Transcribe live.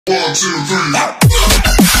1, 2, 3.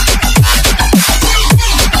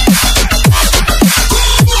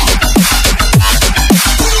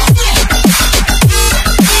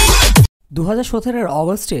 2017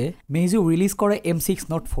 অগস্টে মেইজু release করে M6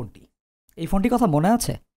 note ফোনটি। এই ফোনটির কথা মনে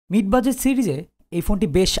আছে? মিড বাজেট সিরিজে এই ফোনটি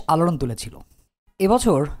বেশ আলোড়ন তুলেছিল।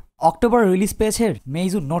 এবছর অক্টোবর রিলিজ পেয়েছে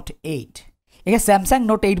মেইজু নোট 8। একে স্যামসাং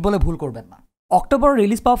নোট 8 বলে ভুল করবেন না। অক্টোবর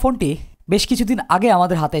রিলিজ পাওয়া ফোনটি বেশ কিছুদিন আগে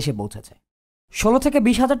আমাদের হাতে এসে পৌঁছেছে। 16 থেকে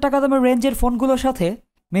 20,000 টাকা দামের রেঞ্জের ফোনগুলোর সাথে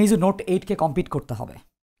মেইজু নোট 8কে কম্পিট করতে হবে,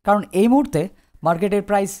 কারণ এই মুহূর্তে মার্কেটের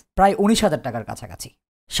প্রাইস প্রায় 19,000 টাকার কাছাকাছি।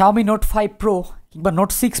 Xiaomi নোট 5 প্রো কিংবা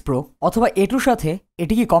নোট 6 প্রো অথবা এটুর সাথে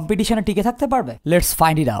এটি কি কম্পিটিশনে টিকে থাকতে পারবে? Let's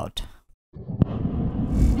find it out.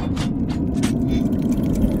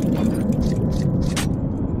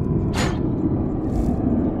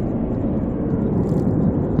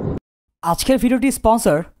 আজকের ভিডিওটি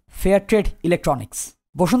sponsor fair trade electronics.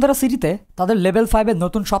 Bashundhara সিটিতে তাদের লেভেল 5-এর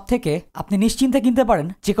নতুন শপ থেকে আপনি নিশ্চিন্তে কিনতে পারেন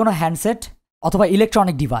যে কোনো হ্যান্ডসেট অথবা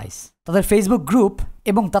ইলেকট্রনিক ডিভাইস। তাদের ফেসবুক গ্রুপ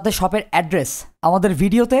এবং তাদের শপের অ্যাড্রেস আমাদের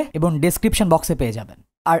ভিডিওতে এবং ডেসক্রিপশন বক্সে পেয়ে যাবেন।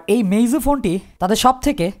 আর এই মেইজু ফোনটি তাদের শপ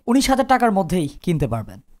থেকে 19,000 টাকার মধ্যেই কিনতে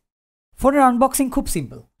পারবেন। ফোনের আনবক্সিং খুব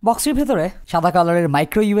সিম্পল। বক্সটির ভেতরে সাদা কালারের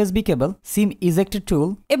মাইক্রো ইউএসবি কেবল, সিম ইজেক্টেড টুল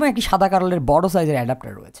এবং একটি সাদা কালারের বড় সাইজের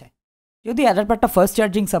অ্যাডাপ্টার রয়েছে। যদি অ্যাডাপ্টারটা ফার্স্ট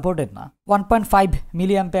চার্জিং সাপোর্টেড না, 1.5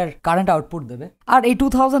 মিলি অ্যাম্পিয়ার কারেন্ট আউটপুট দেবে। আর এই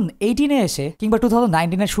 2018-এ এসে কিংবা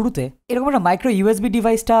 2019-এর শুরুতে এরকম একটা মাইক্রো ইউএসবি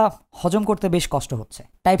ডিভাইসটা হজম করতে বেশ কষ্ট হচ্ছে।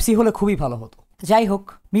 টাইপ সি হলে খুবই ভালো হতো। যাই হোক,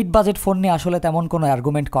 মিড বাজেট ফোন নিয়ে আসলে তেমন কোনো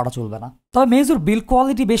আর্গুমেন্ট করা চলবে না। তবে মেইজুর বিল্ড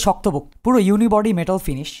কোয়ালিটি বেশ শক্তপোক্ত, পুরো ইউনিবডি মেটাল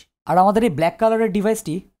ফিনিশ। আর আমাদের এই ব্ল্যাক কালারের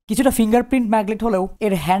ডিভাইসটি কিছুটা ফিঙ্গারপ্রিন্ট ম্যাগনেট হলেও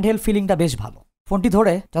এর হ্যান্ডহেল্ড ফিলিংটা বেশ ভালো। ফোনটি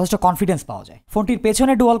ধরে যথেষ্ট কনফিডেন্স পাওয়া যায়। ফোনটির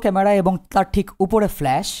পেছনে ডুয়াল ক্যামেরা এবং তার ঠিক উপরে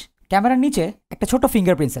ফ্ল্যাশ, ক্যামেরার নিচে একটা ছোট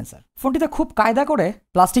ফিঙ্গারপ্রিন্ট সেন্সর। ফোনটিতে খুব কায়দা করে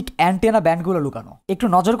প্লাস্টিক অ্যান্টেনা ব্যান্ডগুলো লুকানো, একটু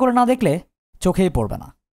নজর করে না দেখলে চোখেই পড়বে না।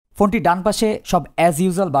 ফোনটির ডান পাশে সব অ্যাজ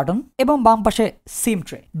ইউজুয়াল বাটন এবং বাম পাশে সিম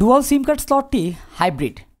tray. Dual SIM card স্লটটি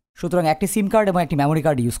hybrid, সুতরাং একটি সিম কার্ড এবং একটি মেমোরি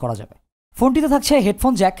কার্ড ইউজ করা যাবে। ফোনটিতে থাকছে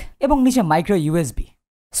হেডফোন জ্যাক এবং নিচে মাইক্রো ইউএসবি।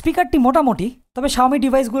 স্পিকারটি মোটামুটি, তবে Xiaomi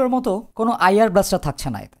ডিভাইসগুলোর মতো কোনো আইআর ব্লাস্টার থাকছে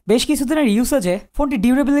না এতে। বেশ কিছুদিনের ইউসেজে ফোনটি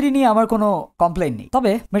ডিউরেবিলিটি নিয়ে আমার কোনো কমপ্লেইন নেই,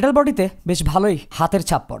 তবে মেটাল বডিতে বেশ ভালোই হাতের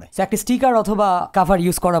ছাপ পড়ে। একটি স্টিকার অথবা কাভার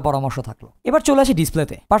ইউজ করার পরামর্শ থাকলো। এবার চলে আসি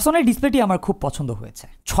ডিসপ্লেতে। পার্সোনাল ডিসপ্লেটি আমার খুব পছন্দ হয়েছে।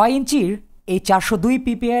 6 ইঞ্চির এই 402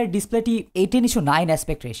 পিপিআই ডিসপ্লেটি 18:9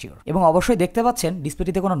 অ্যাসপেক্ট রেশিওর, এবং অবশ্যই দেখতে পাচ্ছেন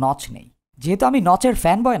ডিসপ্লেটিতে কোনো নচ নেই। যেহেতু আমি নচের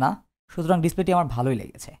ফ্যান বয় না, সুতরাং ডিসপ্লেটি আমার ভালোই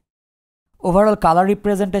লেগেছে। Overall colour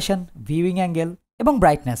representation, viewing angle এবং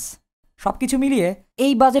ব্রাইটনেস সবকিছু মিলিয়ে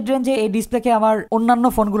এই বাজেট রেঞ্জে এই ডিসপ্লেকে আমার অন্যান্য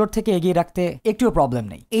ফোনগুলোর থেকে এগিয়ে রাখতে একটুও প্রবলেম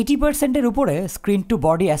নেই। 80%-এর উপরে স্ক্রিন টু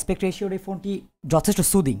বডি অ্যাসপেক্ট রেশিওর এই ফোনটি যথেষ্ট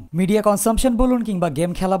সুদিং। মিডিয়া কনসামশন বলুন কিংবা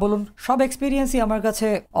গেম খেলা বলুন, সব এক্সপিরিয়েন্সই আমার কাছে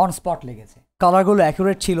অন স্পট লেগেছে। কালারগুলো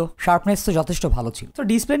অ্যাকুরেট ছিল, শার্পনেস তো যথেষ্ট ভালো ছিল। তো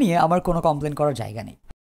ডিসপ্লে নিয়ে আমার কোনো কমপ্লেন করার জায়গা নেই।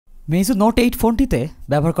 মেইজু নোট 8 ফোনটিতে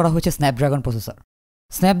ব্যবহার করা হয়েছে স্ন্যাপড্রাগন প্রসেসর।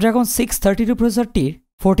 স্ন্যাপড্রাগন 632 প্রসেসরটির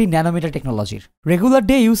 14 ন্যানোমিটার টেকনোলজির। রেগুলার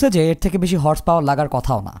ডে ইউসেজে এর থেকে বেশি হর্স পাওয়ার লাগার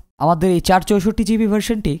কথাও না। আমাদের এই 464 জিবি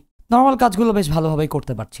ভার্সনটি নর্মাল কাজগুলো বেশ ভালোভাবেই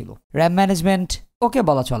করতে পারছিল। র্যাম ম্যানেজমেন্ট ওকে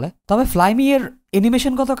বলা চলে, তবে ফ্লাইমি এর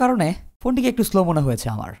অ্যানিমেশনগত কারণে ফোনটিকে একটু স্লো মনে হয়েছে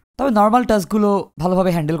আমার। তবে নর্মাল টাচগুলো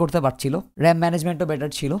ভালোভাবে হ্যান্ডেল করতে পারছিল, র্যাম ম্যানেজমেন্টও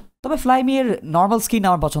বেটার ছিল। তবে ফ্লাইমি এর নর্মাল স্ক্রিন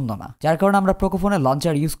আমার পছন্দ না, যার কারণে আমরা পোকোফোনের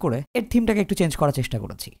লঞ্চার ইউজ করে এর থিমটাকে একটু চেঞ্জ করার চেষ্টা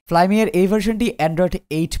করেছি। ফ্লাইমি এর এই ভার্সনটি অ্যান্ড্রয়েড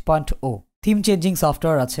 8.0। থিম চেঞ্জিং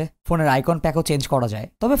সফটওয়্যার আছে, ফোনের আইকন প্যাকও চেঞ্জ করা যায়।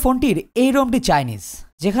 তবে ফোনটির এই রোমটি চাইনিজ,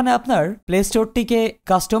 যেখানে আপনার প্লে স্টোরটিকে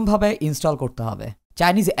কাস্টমভাবে ইনস্টল করতে হবে।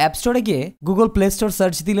 চাইনিজ অ্যাপ স্টোরে গিয়ে গুগল প্লে স্টোর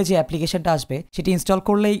সার্চ দিলে যে অ্যাপ্লিকেশনটা আসবে সেটি ইনস্টল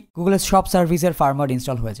করলেই গুগলের সব সার্ভিসের ফার্মওয়্যার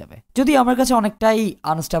ইনস্টল হয়ে যাবে। যদি আমার কাছে অনেকটাই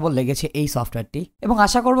আনস্টেবল লেগেছে এই সফটওয়্যারটি, এবং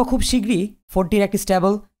আশা করব খুব শীঘ্রই ফোনটির একটি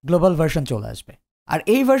স্টেবল গ্লোবাল ভার্সন চলে আসবে। আর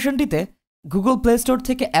এই ভার্সনটিতে গুগল প্লে স্টোর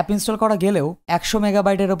থেকে অ্যাপ ইনস্টল করা গেলেও 100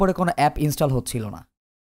 মেগাবাইটের ওপরে কোনো অ্যাপ ইনস্টল হচ্ছিল না।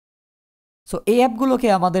 সো এই অ্যাপগুলোকে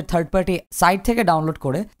আমাদের থার্ড পার্টি সাইট থেকে ডাউনলোড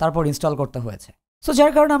করে তারপর ইনস্টল করতে হয়েছে। সো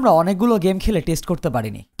যার কারণে আমরা অনেকগুলো গেম খেলে টেস্ট করতে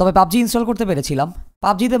পারিনি। তবে পাবজি ইনস্টল করতে পেরেছিলাম।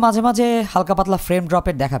 পাবজিতে মাঝে মাঝে হালকা পাতলা ফ্রেম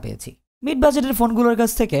ড্রপের দেখা পেয়েছি। মিড বাজেটের ফোনগুলোর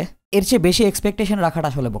কাছ থেকে এর চেয়ে বেশি এক্সপেকটেশন রাখাটা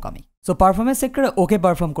আসলে বোকামি। সো পারফরমেন্স সেক্টরে ওকে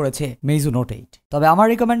পারফর্ম করেছে মেইজু নোট 8। তবে আমার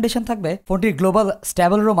রিকমেন্ডেশন থাকবে ফোনটির গ্লোবাল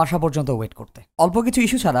স্টেবল রোম আসা পর্যন্ত ওয়েট করতে। অল্প কিছু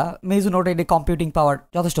ইস্যু ছাড়া মেইজু নোট 8 এর কম্পিউটিং পাওয়ার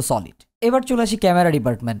যথেষ্ট সলিড। এবার চলে আসি ক্যামেরা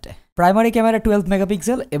ডিপার্টমেন্টে। প্রাইমারি ক্যামেরা 12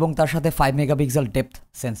 মেগাপিক্সেল এবং তার সাথে 5 মেগাপিক্সেল ডেপথ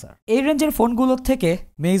সেন্সর। এই রেঞ্জের ফোনগুলোর থেকে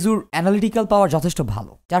মেইজুর অ্যানালিটিক্যাল পাওয়ার যথেষ্ট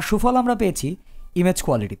ভালো, যার সুফল আমরা পেয়েছি ইমেজ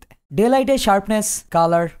কোয়ালিটিতে। ডে লাইটে শার্পনেস,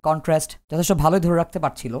 কালার, কন্ট্রাস্ট যথেষ্ট ভালোই ধরে রাখতে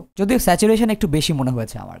পারছিল, যদিও স্যাচুরেশন একটু বেশি মনে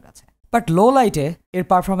হয়েছে আমার কাছে। বাট লো লাইটে এর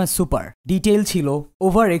পারফরমেন্স সুপার, ডিটেইল ছিল,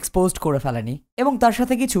 ওভার এক্সপোজড করে ফেলেনি এবং তার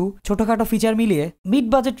সাথে কিছু ছোটখাটো ফিচার মিলিয়ে মিড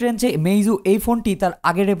বাজেট রেঞ্জে মেইজু এই ফোনটি তার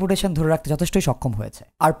আগের রেপুটেশন ধরে রাখতে যথেষ্টই সক্ষম হয়েছে।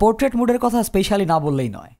 আর পোর্ট্রেট মুডের কথা স্পেশালি না বললেই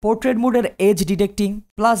নয়। পোর্ট্রেট মুডের এজ ডিটেক্টিং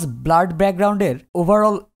প্লাস ব্লাড ব্যাকগ্রাউন্ডের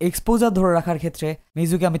ওভারঅল এক্সপোজার ধরে রাখার ক্ষেত্রে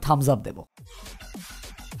মেইজুকে আমি থামস আপ দেব।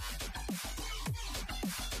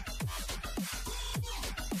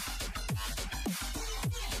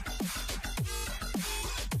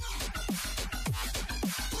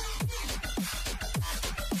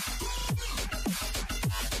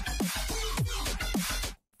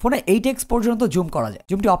 ফোনে 8x পর্যন্ত জুম করা যায়,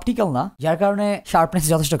 জুমটি অপটিক্যাল না, যার কারণে শার্পনেস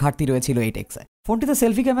যথেষ্ট ঘাটতি রয়েছিল 8x এ। ফোনটিতে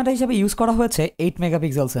সেলফি ক্যামেরা হিসেবে ইউজ করা হয়েছে 8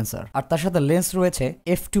 মেগাপিক্সেল সেন্সর, আর তার সাথে লেন্স রয়েছে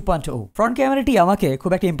f2.0। ফ্রন্ট ক্যামেরাটি আমাকে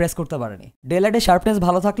খুব একটা ইমপ্রেস করতে পারেনি। ডে লাইটে শার্পনেস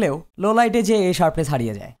ভালো থাকলেও লো লাইটে যে এই শার্পনেস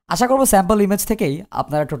হারিয়ে যায়। আশা করবো স্যাম্পল ইমেজ থেকেই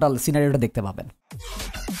আপনারা টোটাল সিনারিওটা দেখতে পাবেন।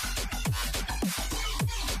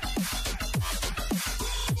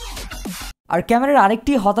 আর ক্যামেরার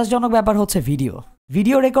আরেকটি হতাশজনক ব্যাপার হচ্ছে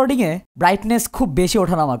ভিডিও রেকর্ডিংয়ে ব্রাইটনেস খুব বেশি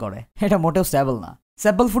ওঠানামা করে, এটা মোটেও স্টেবল না।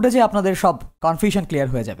 স্যাম্পল ফুটেজে আপনাদের সব কনফিউশন ক্লিয়ার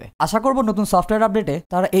হয়ে যাবে। আশা করব নতুন সফটওয়্যার আপডেটে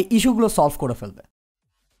তারা এই ইস্যুগুলো সলভ করে ফেলবে।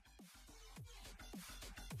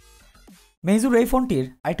 মেইজুর এই ফোনটির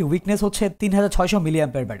আরেকটি উইকনেস হচ্ছে 3600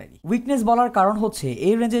 মিলিঅ্যাম্পিয়ার ব্যাটারি। উইকনেস বলার কারণ হচ্ছে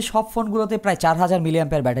এই রেঞ্জের সব ফোনগুলোতে প্রায় 4000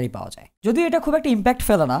 মিলিঅ্যাম্পিয়ার ব্যাটারি পাওয়া যায়। যদিও এটা খুব একটা ইম্প্যাক্ট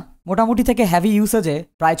ফেলে না, মোটামুটি থেকে হেভি ইউসেজে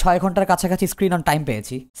প্রায় 6 ঘন্টার কাছাকাছি স্ক্রিন অন টাইম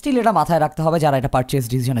পেয়েছি। স্টিল এটা মাথায় রাখতে হবে যারা এটা পারচেজ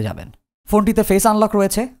ডিসিশনে যাবেন। ফোনটিতে ফেস আনলক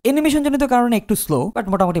রয়েছে, অ্যানিমেশন জনিত কারণে একটু স্লো, বাট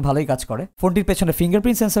মোটামুটি ভালোই কাজ করে। ফোনটির পেছনে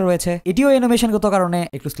ফিঙ্গারপ্রিন্ট সেন্সর রয়েছে, এটিও অ্যানিমেশনগত কারণে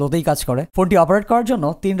একটু স্লোতেই কাজ করে। ফোনটি অপারেট করার জন্য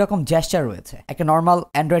 3 রকম জেস্চার রয়েছে, একটা নর্মাল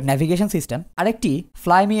অ্যান্ড্রয়েড নেভিগেশন সিস্টেম, আরেকটি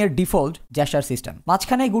ফ্লাইমি এর ডিফল্ট জেস্চার সিস্টেম।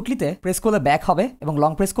 মাঝখানে গুটলিতে প্রেস করলে ব্যাক হবে এবং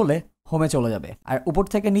লং প্রেস করলে হোমে চলে যাবে, আর উপর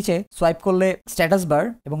থেকে নিচে সোয়াইপ করলে স্ট্যাটাস বার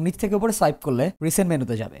এবং নিচ থেকে উপরে সোয়াইপ করলে রিসেন্ট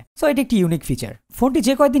মেনুতে যাবে। সো এটি একটি ইউনিক ফিচার। ফোনটি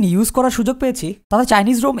যে কয়েকদিন ইউজ করার সুযোগ পেয়েছি তাতে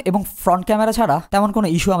চাইনিজ রোম এবং ফ্রন্ট ক্যামেরা ছাড়া তেমন কোনো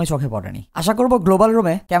ইস্যু আমি চোখে পড়েনি। আশা করব গ্লোবাল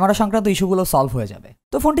রোমে ক্যামেরা সংক্রান্ত ইস্যুগুলো সলভ হয়ে যাবে।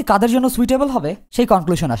 তো ফোনটি কাদের জন্য সুইটেবল হবে সেই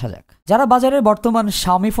কনক্লুশন আসা যাক। যারা বাজারের বর্তমান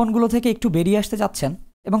Xiaomi ফোনগুলো থেকে একটু বেরিয়ে আসতে চাচ্ছেন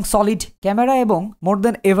এবং সলিড ক্যামেরা এবং মোর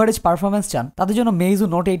দেন এভারেজ পারফরমেন্স চান, তাদের জন্য মেইজু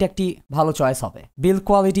নোট 8 একটি ভালো চয়েস হবে। বিল্ড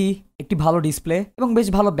কোয়ালিটি, একটি ভালো ডিসপ্লে এবং বেশ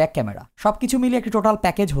ভালো ব্যাক ক্যামেরা সবকিছু মিলিয়ে একটি টোটাল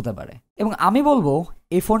প্যাকেজ হতে পারে। এবং আমি বলবো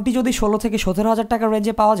এই ফোনটি যদি 16 থেকে 17,000 টাকার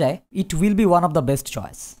রেঞ্জে পাওয়া যায়, it will be one of the best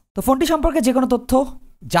choice. তো ফোনটি সম্পর্কে যে কোনো তথ্য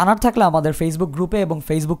জানার থাকলে আমাদের ফেসবুক গ্রুপে এবং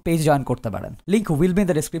ফেসবুক পেজ জয়েন করতে পারেন, link will be in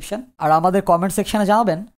the description. আর আমাদের কমেন্ট সেকশনে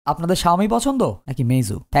জানাবেন আপনাদের Xiaomi পছন্দ নাকি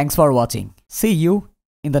মেইজু। Thanks for watching, C you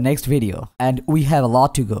in the next video, and we have a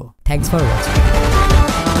lot to go. Thanks for watching.